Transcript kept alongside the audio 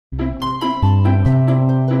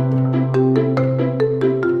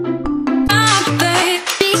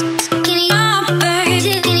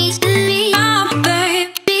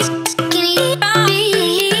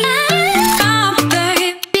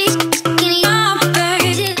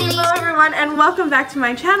welcome back to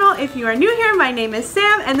my channel. If you are new here, my name is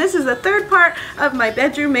Sam and this is the third part of my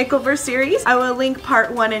bedroom makeover series. I will link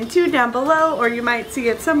part 1 and 2 down below, or you might see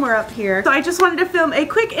it somewhere up here. So I just wanted to film a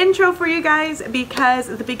quick intro for you guys because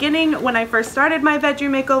at the beginning when I first started my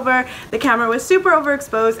bedroom makeover, the camera was super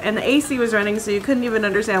overexposed and the AC was running, so you couldn't even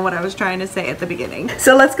understand what I was trying to say at the beginning.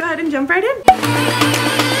 So let's go ahead and jump right in.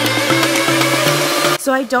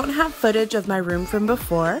 So I don't have footage of my room from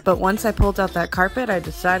before, but once I pulled out that carpet, I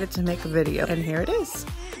decided to make a video, and here it is.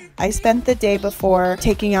 I spent the day before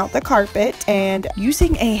taking out the carpet and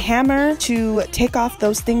using a hammer to take off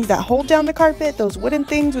those things that hold down the carpet, those wooden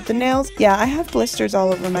things with the nails. Yeah, I have blisters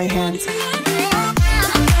all over my hands.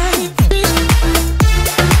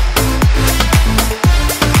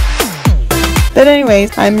 But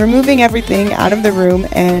anyways, I'm removing everything out of the room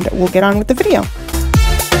and we'll get on with the video.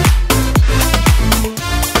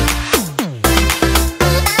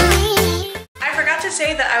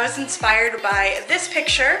 Say that I was inspired by this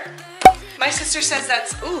picture. My sister says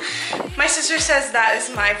that's oof. My sister says that is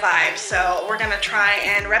my vibe, so we're gonna try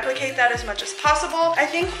and replicate that as much as possible. I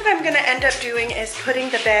think what I'm gonna end up doing is putting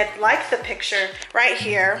the bed like the picture right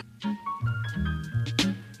here.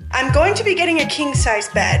 I'm going to be getting a king size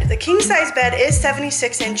bed. The king size bed is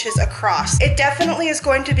 76 inches across. It definitely is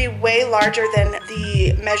going to be way larger than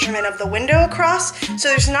the measurement of the window across, so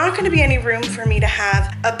there's not going to be any room for me to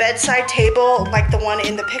have a bedside table like the one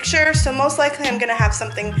in the picture, so most likely I'm going to have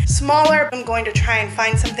something smaller. I'm going to try and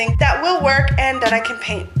find something that will work and that I can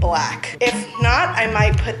paint black. If not, I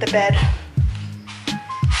might put the bed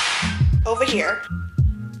over here.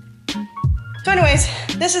 So anyways,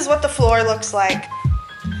 this is what the floor looks like.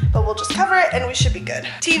 But we'll just cover it and we should be good.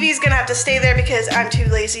 TV's gonna have to stay there because I'm too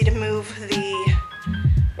lazy to move the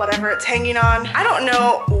whatever it's hanging on. I don't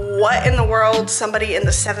know what in the world somebody in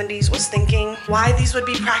the 70s was thinking, why these would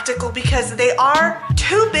be practical, because they are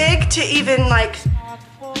too big to even like,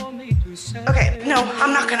 okay, no,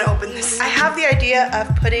 I'm not gonna open this. I have the idea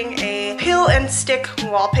of putting a peel and stick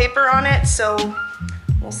wallpaper on it, so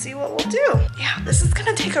we'll see what we'll do. Yeah, this is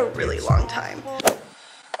gonna take a really long time.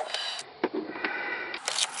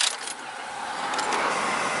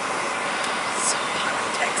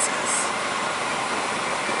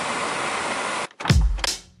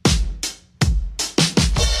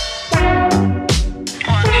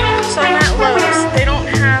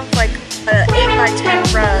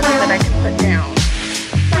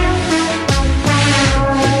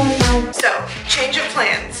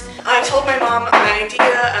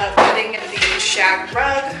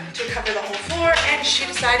 Rug to cover the whole floor, and she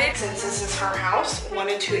decided, since this is her house,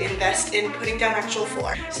 wanted to invest in putting down actual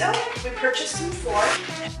floor. So we purchased some floor,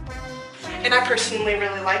 and I personally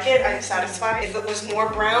really like it. I'm satisfied. If it was more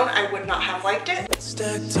brown, I would not have liked it.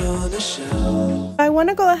 I want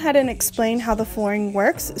to go ahead and explain how the flooring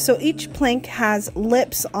works. So each plank has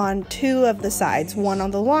lips on 2 of the sides, one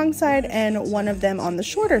on the long side and one of them on the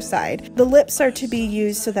shorter side. The lips are to be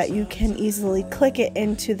used so that you can easily click it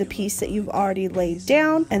into the piece that you've already laid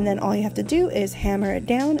down, and then all you have to do is hammer it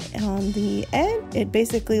down on the end. It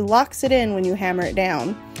basically locks it in when you hammer it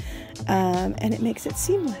down, and it makes it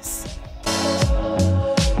seamless.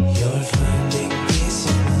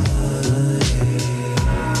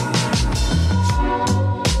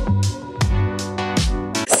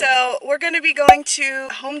 We're going to be going to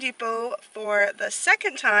Home Depot for the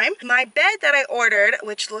second time. My bed that I ordered,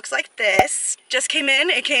 which looks like this, just came in.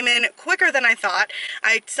 It came in quicker than I thought.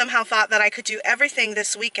 I somehow thought that I could do everything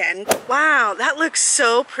this weekend. Wow, that looks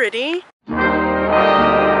so pretty. Alright,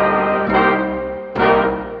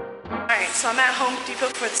 so I'm at Home Depot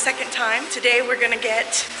for the second time. Today we're going to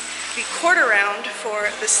get the quarter round for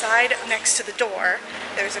the side next to the door.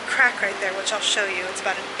 There's a crack right there, which I'll show you. It's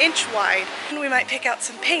about 1 inch wide. And we might pick out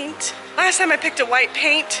some paint. Last time I picked a white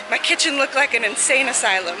paint, my kitchen looked like an insane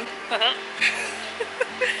asylum.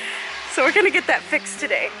 So we're gonna get that fixed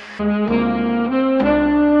today.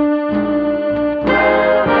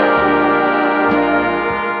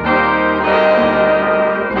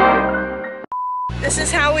 This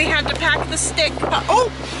is how we had to pack the stick. Oh!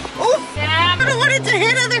 I don't want it to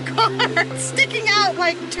hit other cars. Sticking out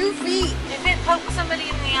like 2 feet. If it pokes somebody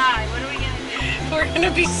in the eye, what are we gonna do? We're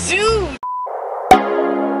gonna be sued.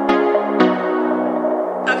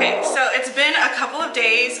 Okay, so it's been a couple of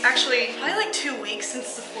days, actually probably like 2 weeks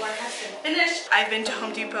since the floor has been finished. I've been to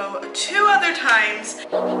Home Depot 2 other times.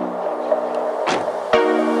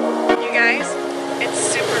 You guys, it's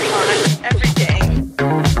super hot every day.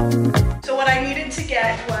 So what I needed to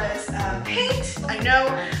get was paint. I know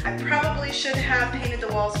I probably should have painted the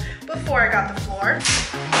walls before I got the floor.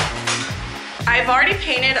 I've already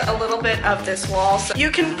painted a little bit of this wall, so you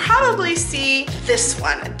can probably see this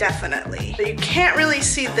one, definitely. But you can't really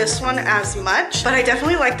see this one as much, but I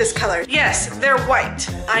definitely like this color. Yes, they're white,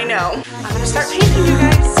 I know. I'm gonna start painting, you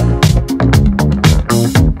guys.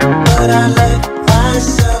 But I let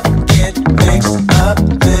myself get mixed up,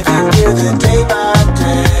 living through the day by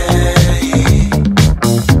day.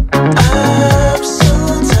 I'm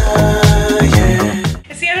so tired.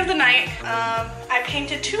 It's the end of the night. I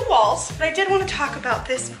painted 2 walls, but I did want to talk about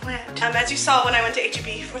this plant. As you saw when I went to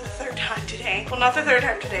H-E-B for the 3rd time today, well, not the 3rd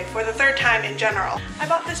time today, for the 3rd time in general, I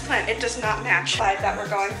bought this plant. It does not match the vibe that we're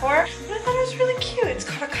going for, but I thought it was really cute. It's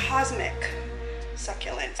called a cosmic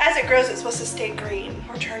succulent. As it grows, it's supposed to stay green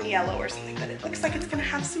or turn yellow or something, but it looks like it's gonna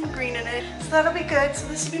have some green in it, so that'll be good. So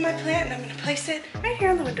this will be my plant, and I'm gonna place it right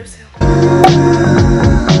here on the windowsill.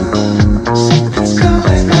 Something's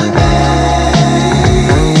going my way.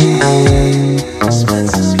 Spend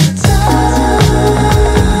some time in the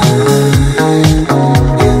palaces, going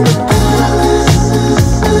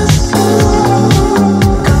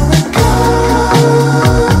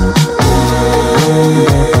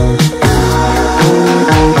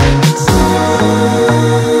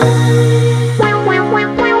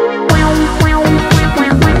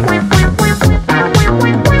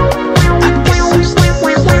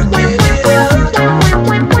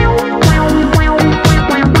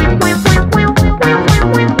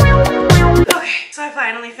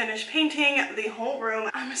the whole room.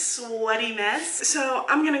 I'm a sweaty mess, so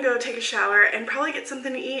I'm gonna go take a shower and probably get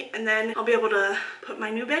something to eat, and then I'll be able to put my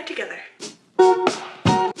new bed together.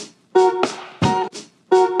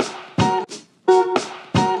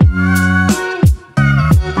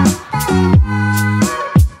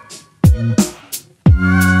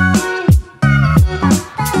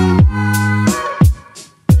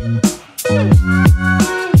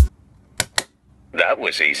 That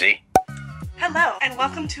was easy. Hello, and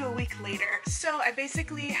welcome to a week later. So I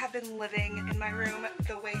basically have been living in my room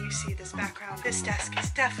the way you see this background. This desk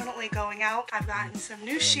is definitely going out. I've gotten some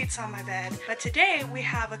new sheets on my bed, but today we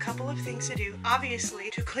have a couple of things to do,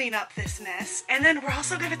 obviously to clean up this mess, and then we're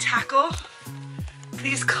also gonna tackle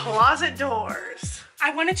these closet doors. I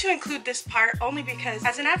wanted to include this part only because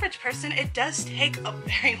as an average person, it does take a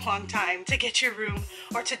very long time to get your room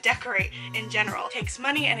or to decorate in general. It takes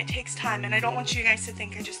money and it takes time, and I don't want you guys to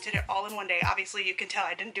think I just did it all in one day. Obviously you can tell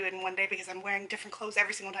I didn't do it in one day because I'm wearing different clothes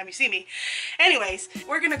every single time you see me. Anyways,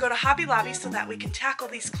 we're gonna go to Hobby Lobby so that we can tackle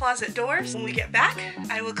these closet doors. When we get back,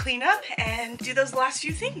 I will clean up and do those last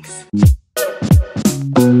few things.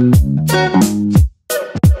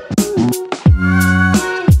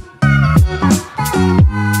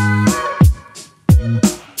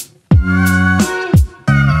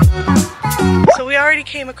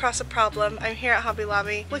 Came across a problem. I'm here at Hobby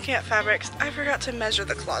Lobby looking at fabrics. I forgot to measure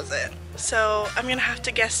the closet, so I'm gonna have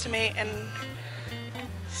to guesstimate and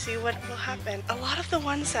see what will happen. A lot of the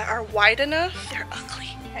ones that are wide enough, they're ugly.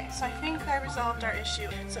 Okay, so I think I resolved our issue.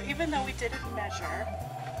 So even though we didn't measure,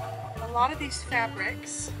 a lot of these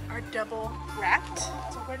fabrics are double wrapped.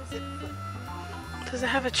 So where does it flip? Does it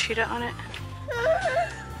have a cheetah on it?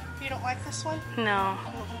 You don't like this one? No.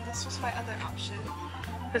 This was my other option.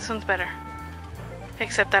 This one's better.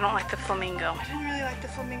 Except I don't like the flamingo. I didn't really like the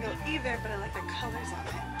flamingo either, but I like the colors on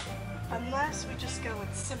it. Unless we just go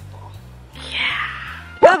with simple. Yeah.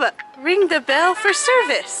 Bubba, ring the bell for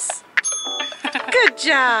service. Good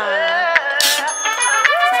job.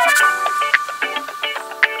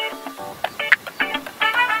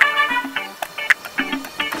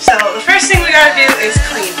 So the first thing we gotta do is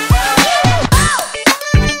clean.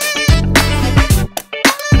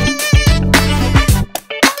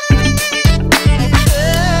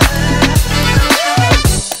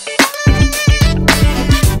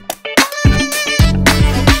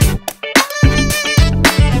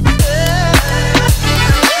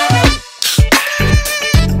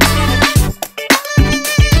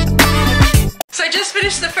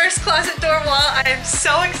 The first closet door wall. I am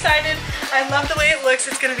so excited. I love the way it looks.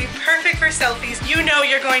 It's going to be perfect for selfies. You know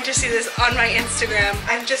you're going to see this on my Instagram.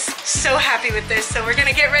 I'm just so happy with this. So we're going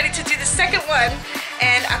to get ready to do the second one,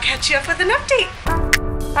 and I'll catch you up with an update.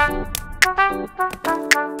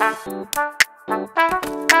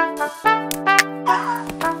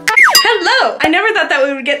 Hello! I never thought that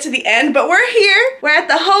we would get to the end, but we're here. We're at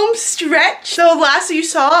the home stretch. So last you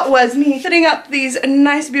saw was me setting up these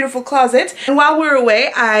nice, beautiful closets. And while we were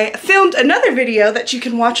away, I filmed another video that you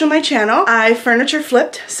can watch on my channel. I furniture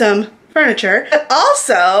flipped some furniture, but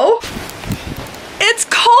also it's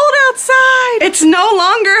cold outside. It's no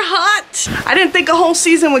longer hot. I didn't think a whole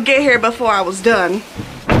season would get here before I was done.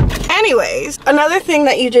 Anyways, another thing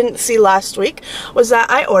that you didn't see last week was that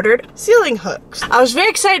I ordered ceiling hooks. I was very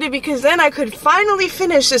excited because then I could finally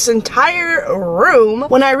finish this entire room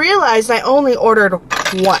when I realized I only ordered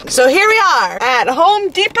one. So here we are at Home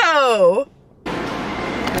Depot.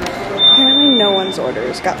 Apparently no one's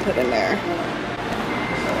orders got put in there.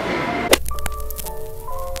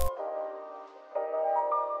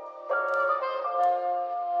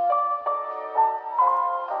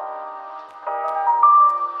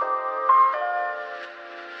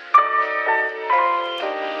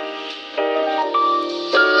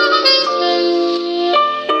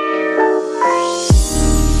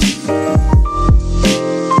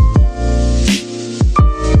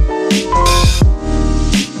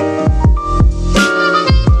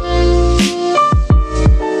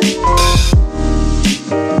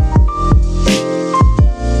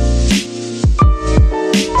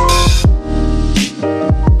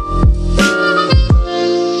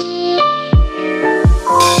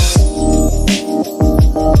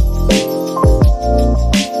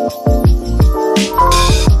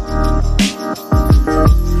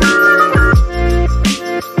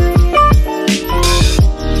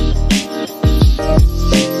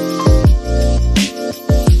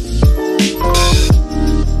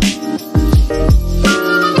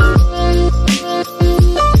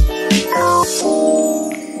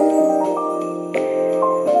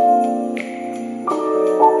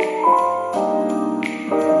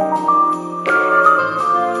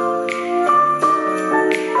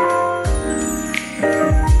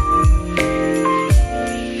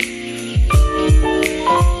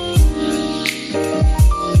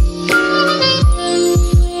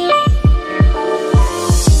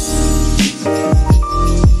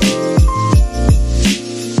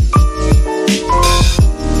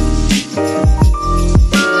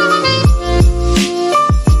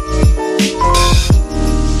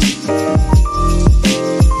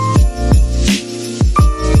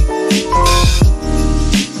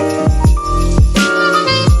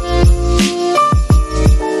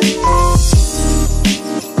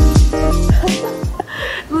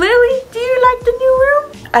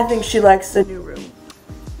 I think she likes the new room.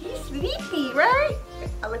 You're sleepy, right?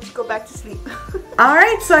 I'll let you go back to sleep.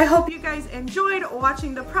 Alright, so I hope you guys enjoyed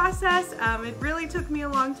watching the process. It really took me a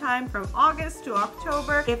long time from August to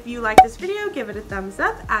October. If you like this video, give it a thumbs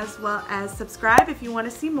up, as well as subscribe if you want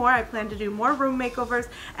to see more. I plan to do more room makeovers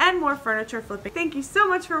and more furniture flipping. Thank you so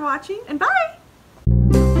much for watching, and bye!